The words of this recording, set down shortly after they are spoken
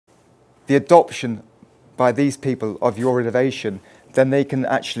the adoption by these people of your innovation, then they can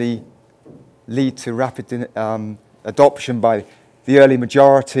actually lead to rapid adoption by the early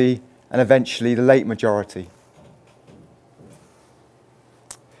majority and eventually the late majority.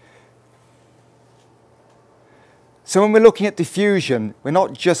 So when we're looking at diffusion, we're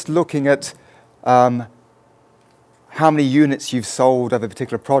not just looking at how many units you've sold of a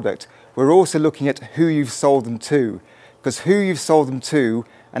particular product. We're also looking at who you've sold them to, because who you've sold them to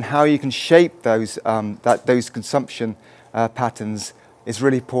and how you can shape those, those consumption patterns is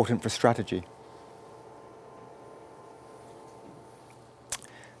really important for strategy.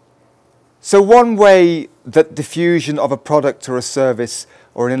 So one way that diffusion of a product or a service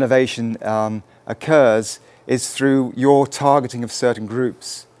or an innovation occurs is through your targeting of certain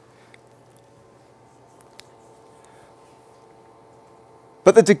groups.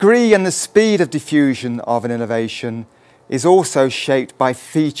 But the degree and the speed of diffusion of an innovation is also shaped by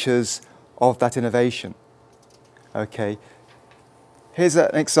features of that innovation. Okay, here's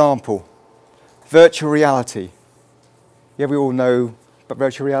an example. Virtual reality. Yeah, we all know about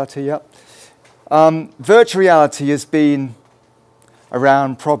virtual reality, yeah? Virtual reality has been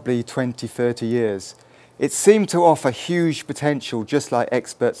around probably 20, 30 years. It seemed to offer huge potential, just like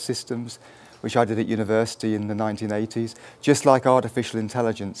expert systems, which I did at university in the 1980s, just like artificial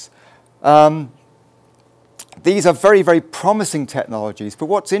intelligence. These are very, very promising technologies, but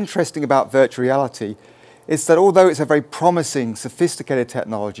what's interesting about virtual reality is that although it's a very promising, sophisticated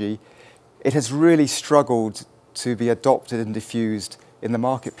technology, it has really struggled to be adopted and diffused in the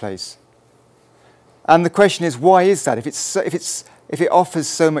marketplace. And the question is, why is that? If it offers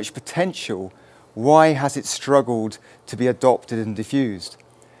so much potential, why has it struggled to be adopted and diffused?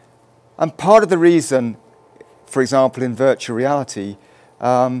 And part of the reason, for example, in virtual reality,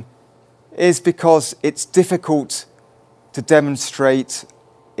 is because it's difficult to demonstrate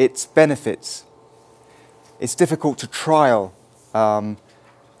its benefits. It's difficult to trial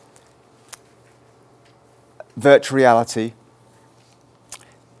virtual reality.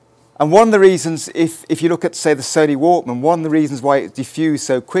 And one of the reasons, if you look at, say, the Sony Walkman, one of the reasons why it diffused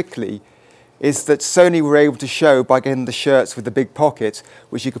so quickly is that Sony were able to show, by getting the shirts with the big pocket,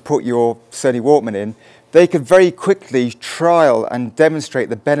 which you could put your Sony Walkman in, they could very quickly trial and demonstrate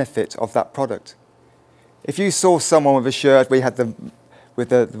the benefit of that product. If you saw someone with a shirt where you had the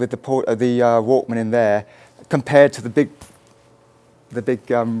Walkman in there, compared to the big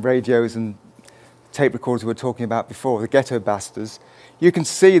radios and tape recorders we were talking about before, the ghetto basters, you can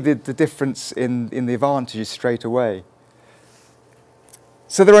see the difference in the advantages straight away.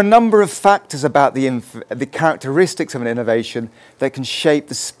 So there are a number of factors about the characteristics of an innovation that can shape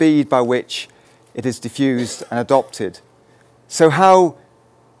the speed by which it is diffused and adopted. So how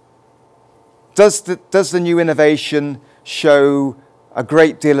does the new innovation show a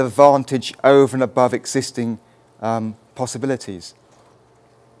great deal of advantage over and above existing possibilities?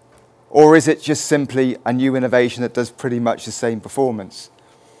 Or is it just simply a new innovation that does pretty much the same performance?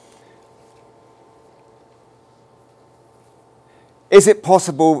 Is it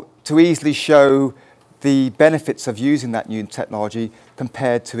possible to easily show the benefits of using that new technology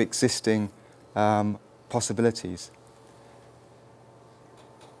compared to existing possibilities?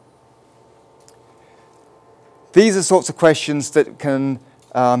 These are sorts of questions that can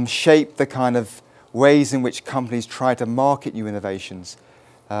shape the kind of ways in which companies try to market new innovations.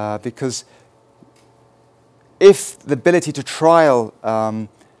 Because if the ability to trial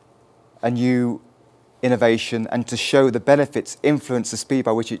a new innovation and to show the benefits influence the speed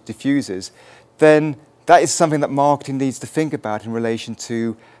by which it diffuses, then that is something that marketing needs to think about in relation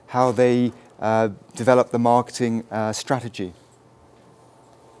to how they develop the marketing strategy.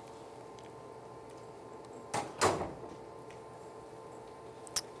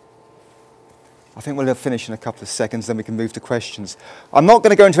 I think we'll finish in a couple of seconds, then we can move to questions. I'm not going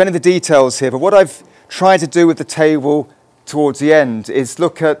to go into any of the details here, but what I've tried to do with the table towards the end is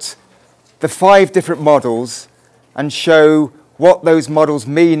look at the 5 different models and show what those models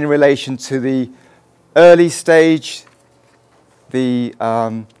mean in relation to the early stage, the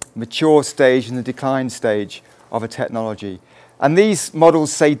mature stage, and the decline stage of a technology. And these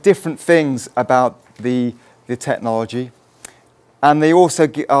models say different things about the technology. And they also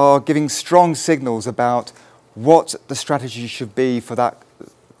are giving strong signals about what the strategy should be for that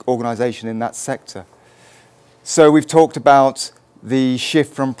organization in that sector. So we've talked about the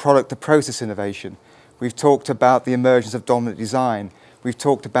shift from product to process innovation. We've talked about the emergence of dominant design. We've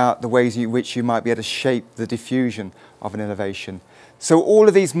talked about the ways in which you might be able to shape the diffusion of an innovation. So all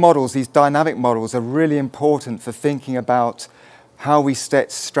of these models, these dynamic models, are really important for thinking about how we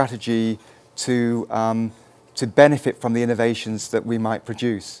set strategy to benefit from the innovations that we might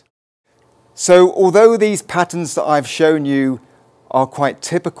produce. So although these patterns that I've shown you are quite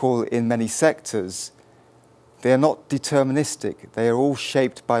typical in many sectors, they are not deterministic. They are all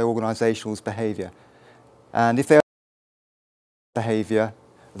shaped by organisational behaviour. And if they are behaviour,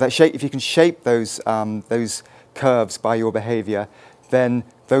 if you can shape those curves by your behaviour, then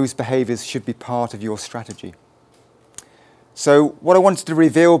those behaviours should be part of your strategy. So what I wanted to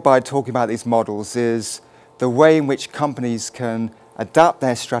reveal by talking about these models is the way in which companies can adapt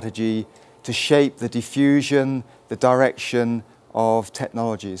their strategy to shape the diffusion, the direction of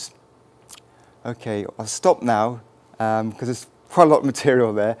technologies. Okay, I'll stop now because there's quite a lot of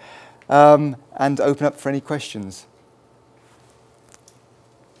material there, and open up for any questions.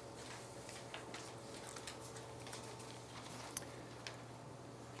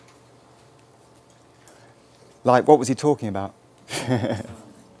 Like, what was he talking about?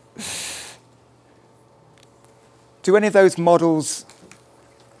 Do any of those models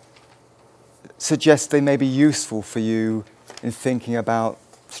suggest they may be useful for you in thinking about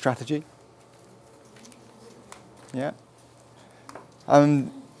strategy? Yeah. I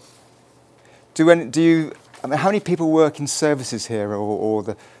mean, how many people work in services here or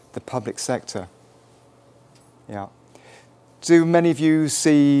the public sector? Yeah. Do many of you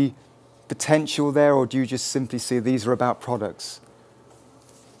see potential there, or do you just simply see these are about products?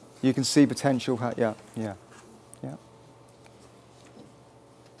 You can see potential, yeah.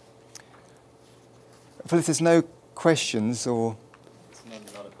 Well, if there's no questions or... It's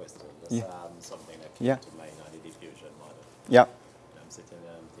not a question, just something that came to mind on the diffusion model. Yeah. I'm sitting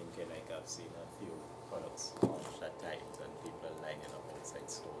there and thinking, like, I've seen a few products launched at times and people are lining up outside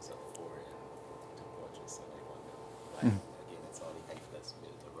stores at 4 a.m. to purchase, and I wonder why, again, it's all the hype that's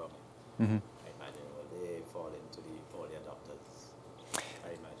built around it. I imagine they fall into the early adopters,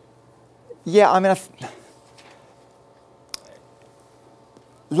 I imagine. Yeah, I mean,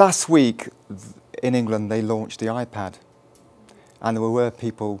 last week in England they launched the iPad, and there were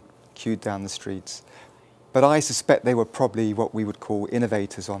people queued down the streets. But I suspect they were probably what we would call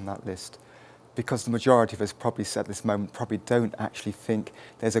innovators on that list, because the majority of us probably at this moment probably don't actually think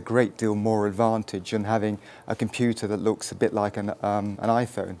there's a great deal more advantage in having a computer that looks a bit like an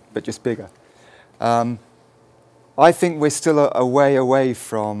iPhone, but just bigger. I think we're still a way away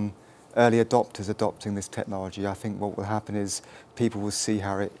from early adopters adopting this technology. I think what will happen is people will see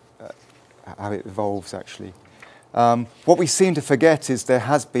how it evolves, actually. What we seem to forget is there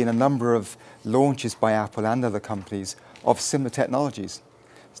has been a number of launches by Apple and other companies of similar technologies.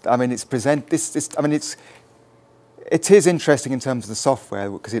 I mean, it is interesting in terms of the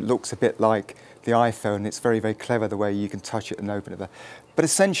software because it looks a bit like the iPhone. It's very, very clever the way you can touch it and open it. But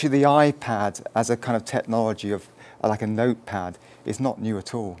essentially, the iPad as a kind of technology of like a notepad is not new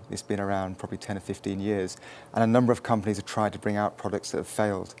at all. It's been around probably 10 or 15 years, and a number of companies have tried to bring out products that have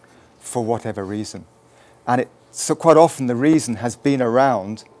failed for whatever reason. And so quite often the reason has been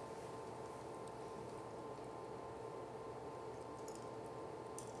around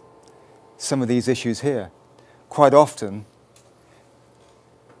some of these issues here. Quite often,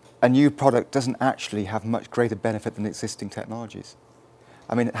 a new product doesn't actually have much greater benefit than existing technologies.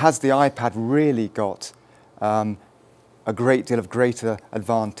 I mean, has the iPad really got a great deal of greater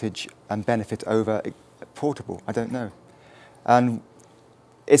advantage and benefit over portable? I don't know. And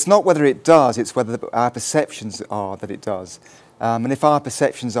it's not whether it does, it's whether our perceptions are that it does. And if our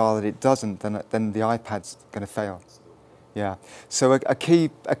perceptions are that it doesn't, then the iPad's going to fail. Yeah. So a key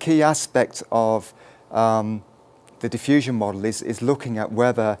aspect of the diffusion model is looking at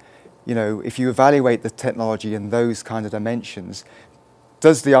whether, you know, if you evaluate the technology in those kind of dimensions,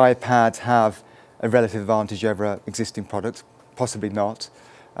 does the iPad have a relative advantage over an existing product? Possibly not.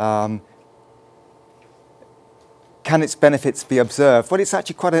 Can its benefits be observed? Well, it's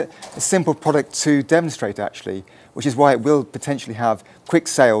actually quite a simple product to demonstrate, actually, which is why it will potentially have quick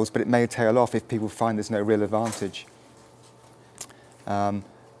sales, but it may tail off if people find there's no real advantage.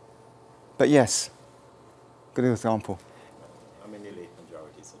 But yes, good example. I'm in the late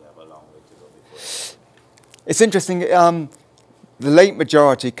majority, so they have a long way to go before. It's interesting, the late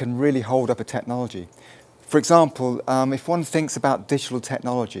majority can really hold up a technology. For example, if one thinks about digital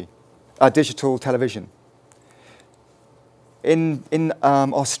technology, digital television, in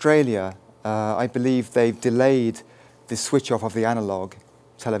Australia, I believe they've delayed the switch off of the analog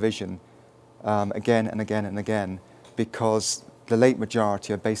television again and again and again because the late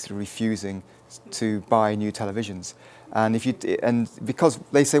majority are basically refusing to buy new televisions. And because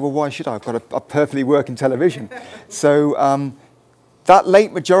they say, well, why should I? I've got a perfectly working television. So that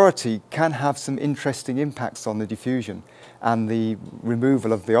late majority can have some interesting impacts on the diffusion and the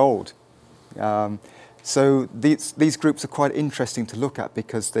removal of the old. So these groups are quite interesting to look at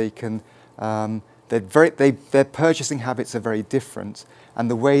because they can Their purchasing habits are very different, and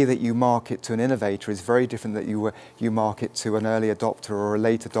the way that you market to an innovator is very different that you market to an early adopter or a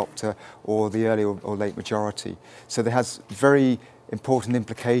late adopter or the early or late majority. So there has very important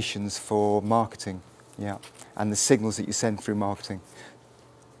implications for marketing, yeah, and the signals that you send through marketing.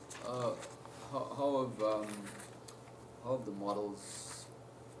 How have the models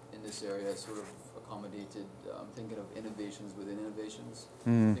in this area sort of accommodated, I'm thinking of innovations within innovations,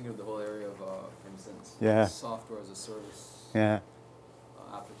 thinking of the whole area of, for instance, software as a service,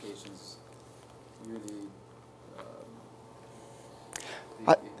 applications, really,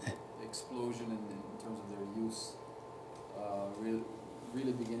 the explosion in terms of their use,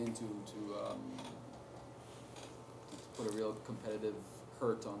 really beginning to put a real competitive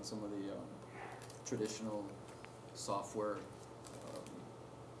hurt on some of the traditional software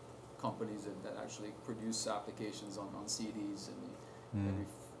companies that actually produce applications on CDs, and every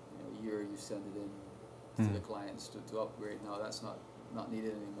year you send it in to the clients to upgrade. Now that's not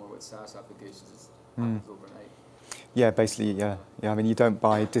needed anymore with SaaS applications. It happens overnight. Yeah, basically, yeah. I mean, you don't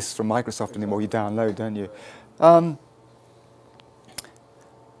buy discs from Microsoft anymore. You download, don't you? I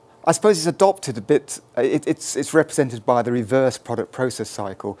suppose it's adopted a bit. It's represented by the reverse product process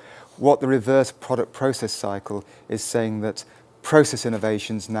cycle. What the reverse product process cycle is saying that process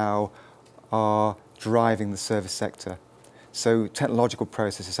innovations now are driving the service sector. So technological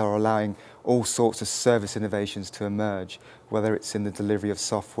processes are allowing all sorts of service innovations to emerge, whether it's in the delivery of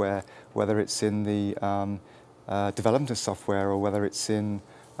software, whether it's in the development of software, or whether it's in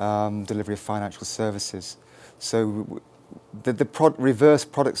delivery of financial services. So the reverse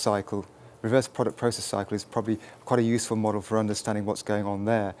product process cycle is probably quite a useful model for understanding what's going on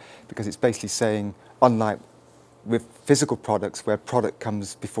there, because it's basically saying, unlike with physical products where product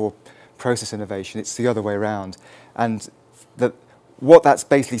comes before process innovation, it's the other way around. And what that's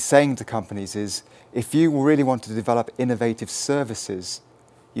basically saying to companies is, if you really want to develop innovative services,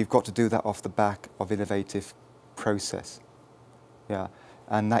 you've got to do that off the back of innovative process. Yeah,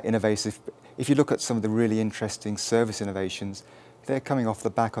 and that innovative, if you look at some of the really interesting service innovations, they're coming off the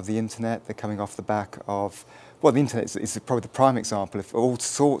back of the internet, they're coming off the back of, well, the internet is probably the prime example of all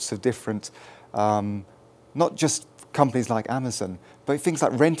sorts of different, not just companies like Amazon, but things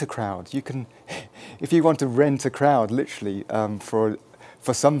like rent a crowd. You can, if you want to rent a crowd, literally, for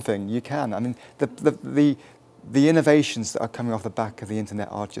something, you can. I mean, the innovations that are coming off the back of the internet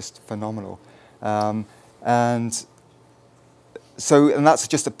are just phenomenal. And that's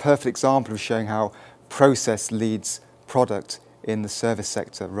just a perfect example of showing how process leads product in the service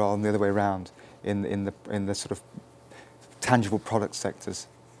sector rather than the other way around in the sort of tangible product sectors.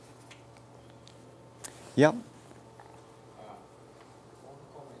 Yeah. One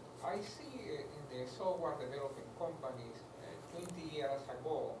comment. I see in the software developing companies 20 years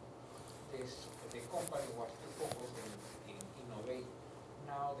ago, the company was too focused in innovate.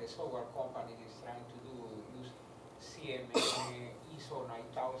 Now the software company is trying to use CMA, ISO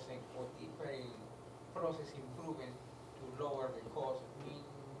 9000 or different process improvement to lower the cost. I mean,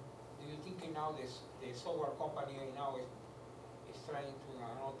 do you think now the software company now is trying to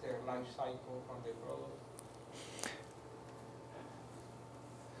another life cycle from the product?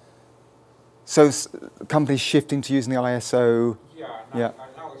 So companies shifting to using the ISO. Now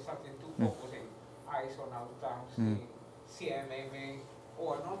it's starting to focus in ISO 9000, CMMA,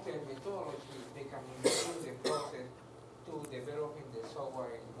 or another methodology they can improve the process to developing the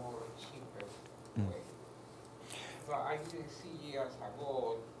software in more cheaper way. But I didn't see years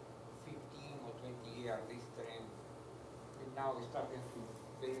ago, 15 or 20 years, this trend. And now it's starting to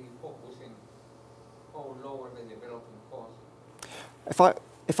very focusing on lower the developing cost.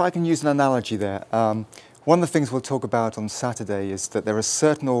 If I can use an analogy there, one of the things we'll talk about on Saturday is that there are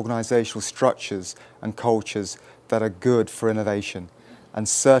certain organizational structures and cultures that are good for innovation, and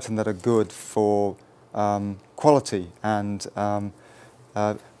certain that are good for quality. And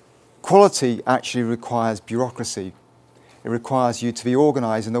quality actually requires bureaucracy. It requires you to be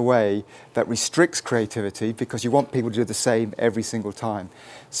organized in a way that restricts creativity, because you want people to do the same every single time.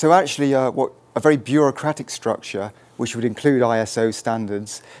 So actually a very bureaucratic structure, which would include ISO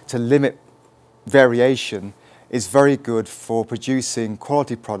standards to limit variation, is very good for producing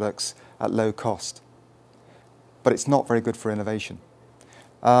quality products at low cost. But it's not very good for innovation.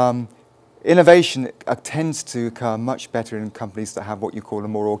 Innovation tends to occur much better in companies that have what you call a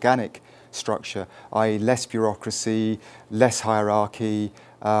more organic structure, i.e. less bureaucracy, less hierarchy,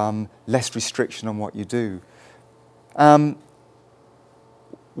 less restriction on what you do.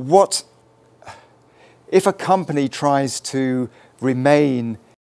 If a company tries to remain